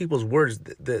listen to people's words.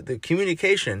 The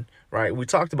communication, right? We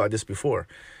talked about this before.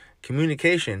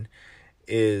 Communication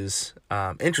is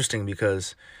interesting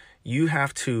because you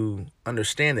have to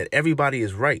understand that everybody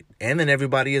is right and then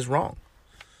everybody is wrong.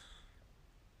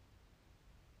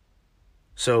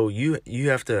 So you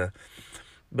have to,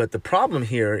 but the problem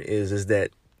here is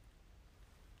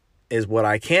what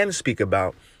I can speak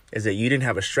about is that you didn't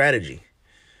have a strategy.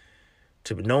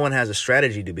 No one has a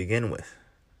strategy to begin with.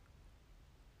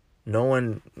 No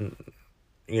one,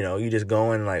 you just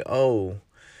go in like, oh,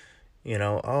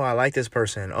 I like this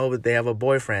person. Oh, but they have a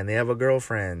boyfriend. They have a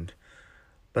girlfriend.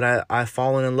 But I've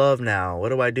fallen in love now. What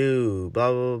do I do?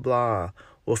 Blah, blah, blah.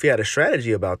 Well, if you had a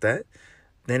strategy about that,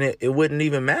 then it wouldn't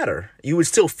even matter. You would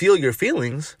still feel your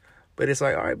feelings, but it's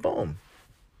like, all right, boom.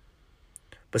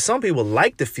 But some people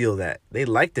like to feel that. They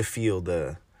like to feel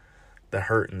the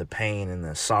hurt and the pain and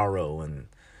the sorrow. And,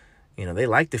 they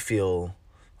like to feel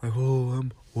like, oh,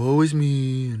 woe is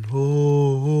me. And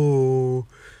oh.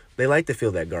 They like to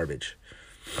feel that garbage.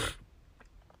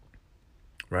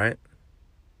 Right?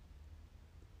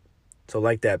 So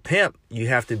like that pimp, you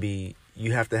have to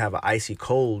have an icy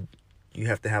cold. You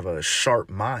have to have a sharp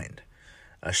mind,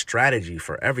 a strategy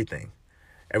for everything.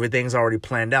 Everything's already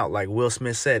planned out. Like Will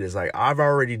Smith said, it's like, I've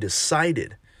already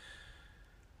decided.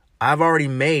 I've already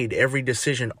made every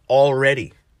decision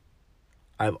already.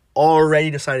 I've already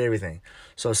decided everything.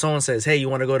 So if someone says, hey, you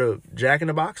want to go to Jack in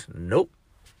the Box? Nope.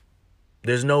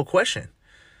 There's no question.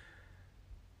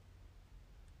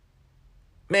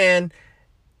 Man,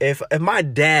 if my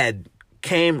dad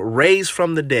came raised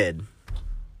from the dead,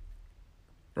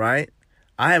 right?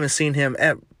 I haven't seen him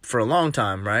for a long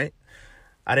time, right?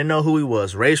 I didn't know who he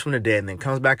was, raised from the dead, and then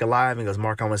comes back alive and goes,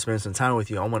 Mark, I want to spend some time with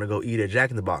you. I want to go eat at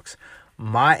Jack in the Box.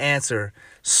 My answer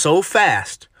so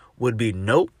fast would be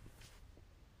nope.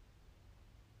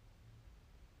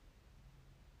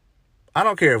 I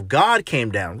don't care if God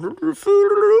came down.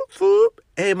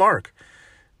 Hey, Mark,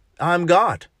 I'm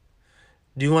God.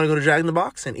 Do you want to go to Jack in the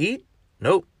Box and eat?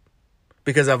 Nope.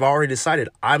 Because I've already decided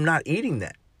I'm not eating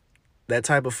that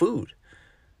type of food.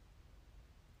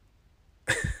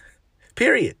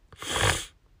 Period.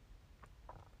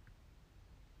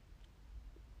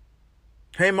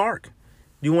 Hey, Mark,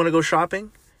 do you want to go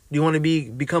shopping? Do you want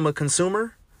to become a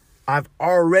consumer? I've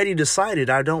already decided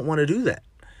I don't want to do that.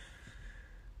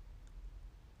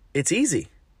 It's easy.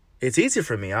 It's easy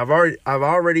for me. I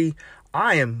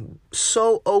am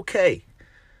so okay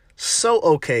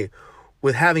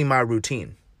with having my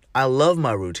routine. I love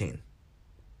my routine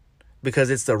because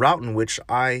it's the route in which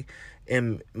I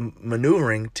am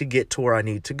maneuvering to get to where I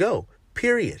need to go,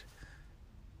 period.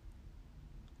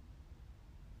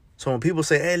 So when people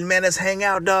say, hey, man, let's hang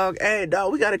out, dog. Hey,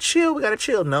 dog, we got to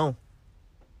chill. No.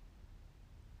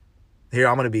 Here,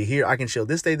 I'm going to be here. I can chill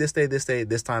this day, this day, this day,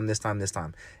 this time, this time, this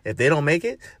time. If they don't make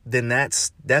it, then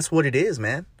that's what it is,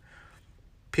 man.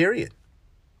 Period.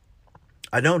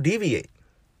 I don't deviate.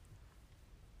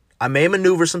 I may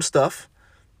maneuver some stuff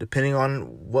depending on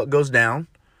what goes down,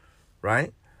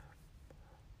 right?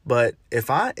 But if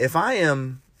I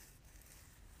am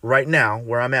right now,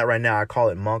 where I'm at right now, I call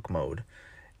it monk mode.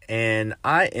 And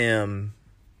I am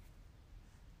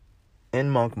in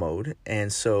monk mode.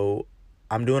 And so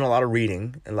I'm doing a lot of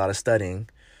reading, a lot of studying,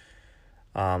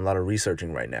 a lot of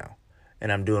researching right now.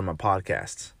 And I'm doing my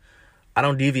podcasts. I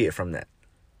don't deviate from that.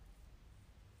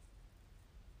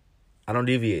 I don't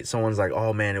deviate. Someone's like,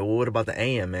 oh man, well, what about the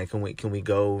AM, man? Can we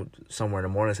go somewhere in the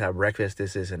mornings, have breakfast,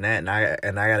 this and that,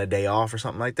 and I got a day off or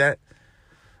something like that?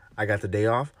 I got the day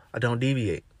off. I don't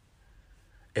deviate.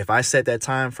 If I set that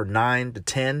time for 9 to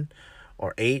 10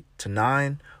 or 8 to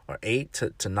 9 or 8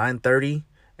 to 9:30,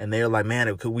 and they're like, man,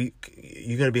 you going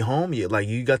to be home? You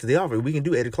got the day off. We can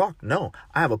do 8 o'clock. No,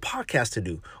 I have a podcast to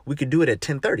do. We could do it at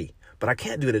 10:30, but I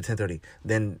can't do it at 10:30.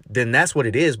 Then that's what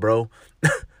it is, bro.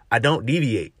 I don't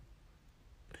deviate.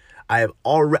 I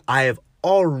have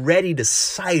already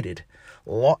decided.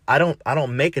 I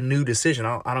don't make a new decision.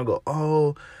 I don't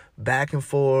go, back and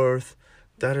forth,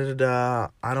 I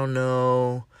don't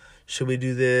know. Should we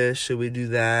do this? Should we do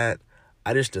that?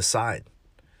 I just decide.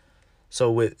 So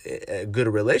with a good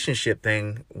relationship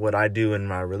thing, what I do in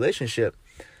my relationship,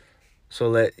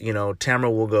 Tamara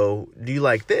will go, do you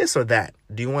like this or that?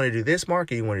 Do you want to do this,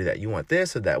 Mark? Or you want to do that? You want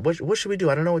this or that? What should we do?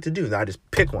 I don't know what to do. I just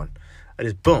pick one.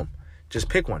 Just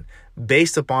pick one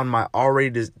based upon my already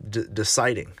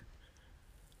deciding.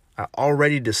 I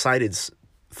already decided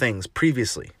things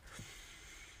previously.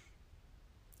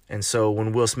 And so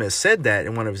when Will Smith said that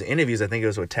in one of his interviews, I think it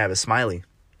was with Tavis Smiley,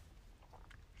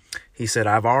 he said,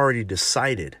 I've already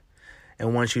decided.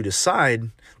 And once you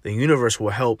decide, the universe will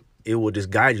help. It will just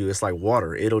guide you. It's like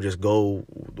water. It'll just go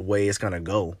the way it's going to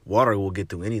go. Water will get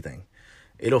through anything.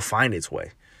 It'll find its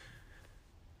way.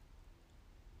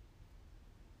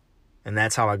 And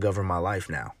that's how I govern my life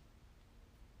now.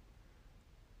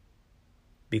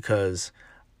 Because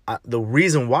the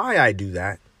reason why I do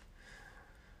that,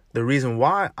 the reason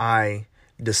why I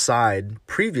decide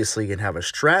previously and have a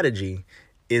strategy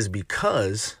is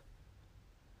because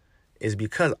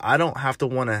I don't have to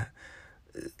want to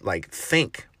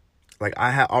think.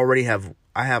 I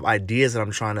have ideas that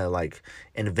I'm trying to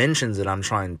inventions that I'm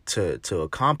trying to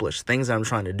accomplish, things that I'm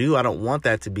trying to do. I don't want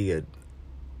that to be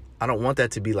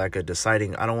like a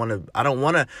deciding. The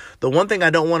one thing I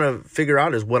don't want to figure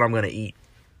out is what I'm going to eat.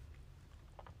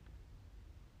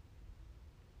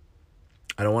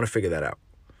 I don't want to figure that out.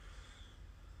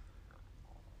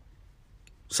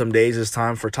 Some days it's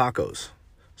time for tacos.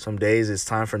 Some days it's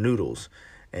time for noodles.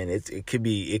 And it could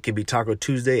be Taco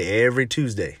Tuesday every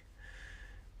Tuesday.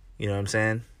 You know what I'm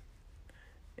saying?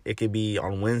 It could be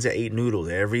on Wednesday, I eat noodles.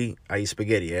 I eat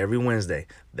spaghetti every Wednesday.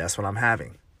 That's what I'm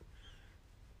having.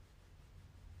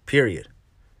 Period.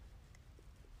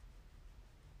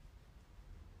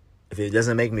 If it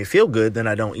doesn't make me feel good, then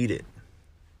I don't eat it.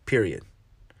 Period.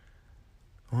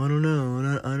 I don't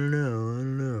know.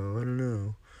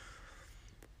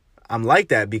 I'm like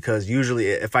that because usually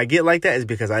if I get like that, it's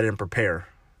because I didn't prepare.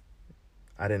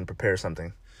 I didn't prepare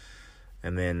something.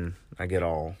 And then I get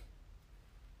all,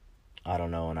 I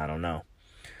don't know.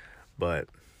 But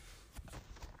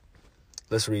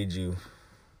let's read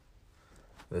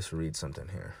something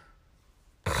here.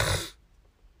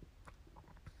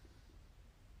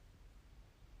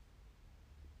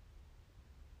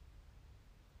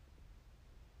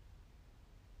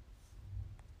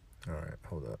 All right,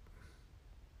 hold up.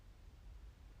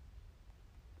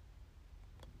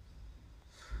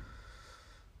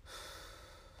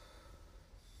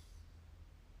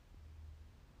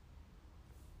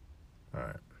 All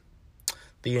right.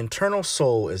 The internal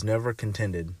soul is never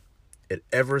contented. It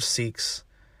ever seeks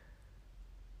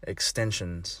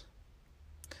extensions.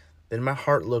 Then my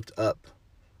heart looked up.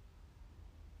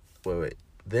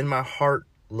 Then my heart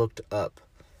looked up,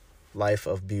 life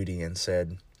of beauty, and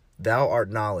said, Thou art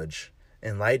knowledge.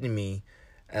 Enlighten me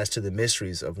as to the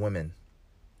mysteries of women.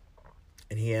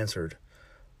 And he answered,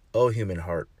 O human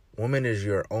heart, woman is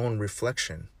your own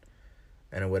reflection,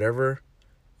 and whatever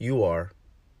you are,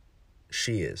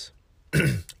 she is.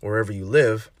 Wherever you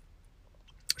live,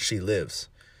 she lives.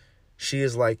 She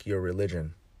is like your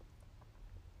religion,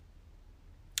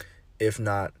 if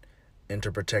not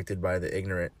interprotected by the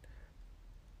ignorant,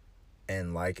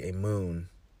 and like a moon,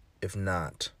 if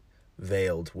not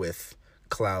veiled with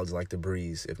clouds like the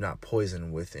breeze, if not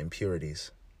poisoned with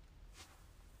impurities.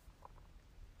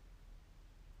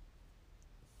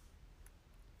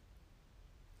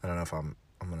 I don't know if I'm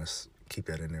going to keep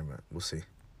that in there, but we'll see.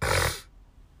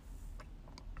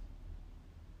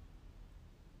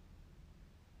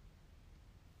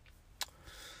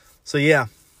 So, yeah.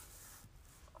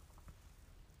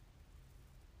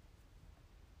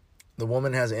 The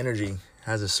woman has energy,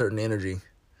 has a certain energy.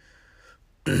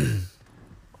 The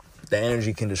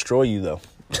energy can destroy you, though.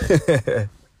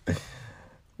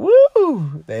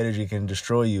 Woo! The energy can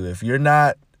destroy you. If you're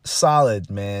not solid,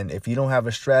 man, if you don't have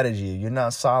a strategy, you're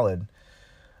not solid,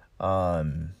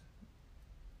 it's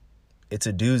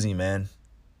a doozy, man.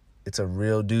 It's a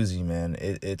real doozy, man.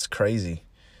 It's crazy.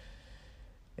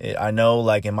 I know,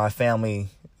 like, in my family,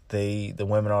 the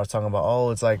women are talking about, oh,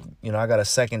 it's like, you know, I got a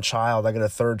second child, I got a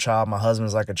third child, my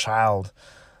husband's like a child.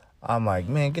 I'm like,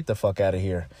 man, get the fuck out of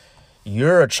here.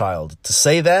 You're a child. To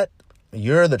say that,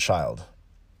 you're the child.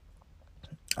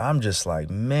 I'm just like,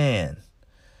 man.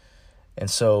 And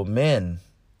so, men,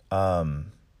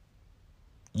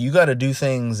 you got to do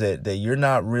things that you're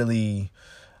not really,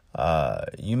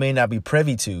 you may not be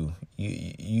privy to.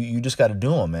 You just got to do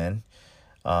them, man.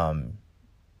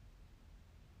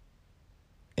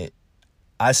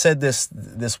 I said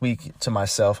this week to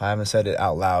myself. I haven't said it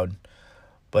out loud,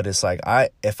 but it's like,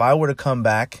 if I were to come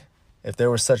back, if there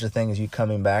was such a thing as you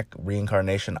coming back,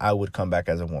 reincarnation, I would come back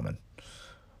as a woman.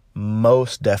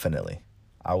 Most definitely.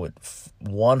 I would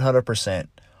 100%,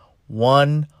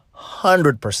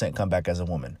 100% come back as a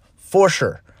woman. For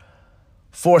sure.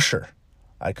 For sure.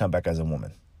 I'd come back as a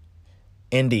woman.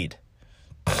 Indeed.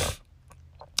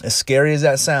 As scary as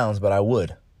that sounds, but I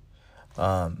would.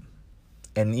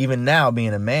 And even now,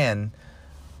 being a man,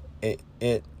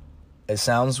 it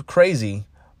sounds crazy,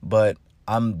 but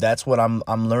that's what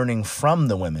I'm learning from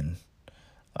the women,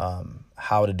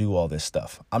 how to do all this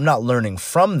stuff. I'm not learning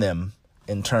from them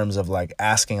in terms of like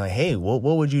asking, like, hey, what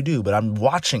would you do? But I'm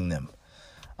watching them.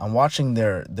 I'm watching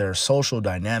their social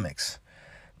dynamics,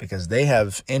 because they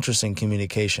have interesting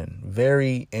communication,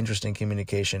 very interesting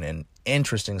communication, and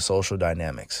interesting social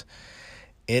dynamics.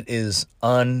 It is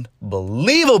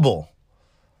unbelievable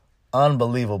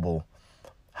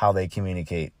how they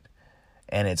communicate,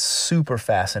 and it's super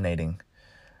fascinating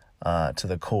to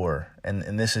the core.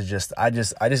 And this is just I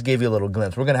just gave you a little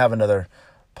glimpse. We're gonna have another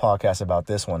podcast about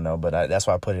this one though, but that's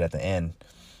why I put it at the end.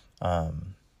 But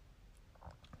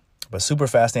super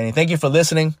fascinating. Thank you for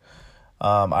listening.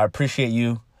 I appreciate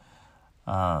you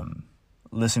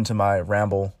listening to my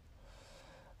ramble.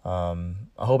 I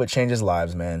hope it changes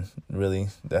lives, man. Really,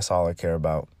 that's all I care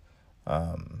about.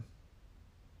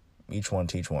 Each one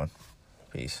teach one.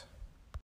 Peace.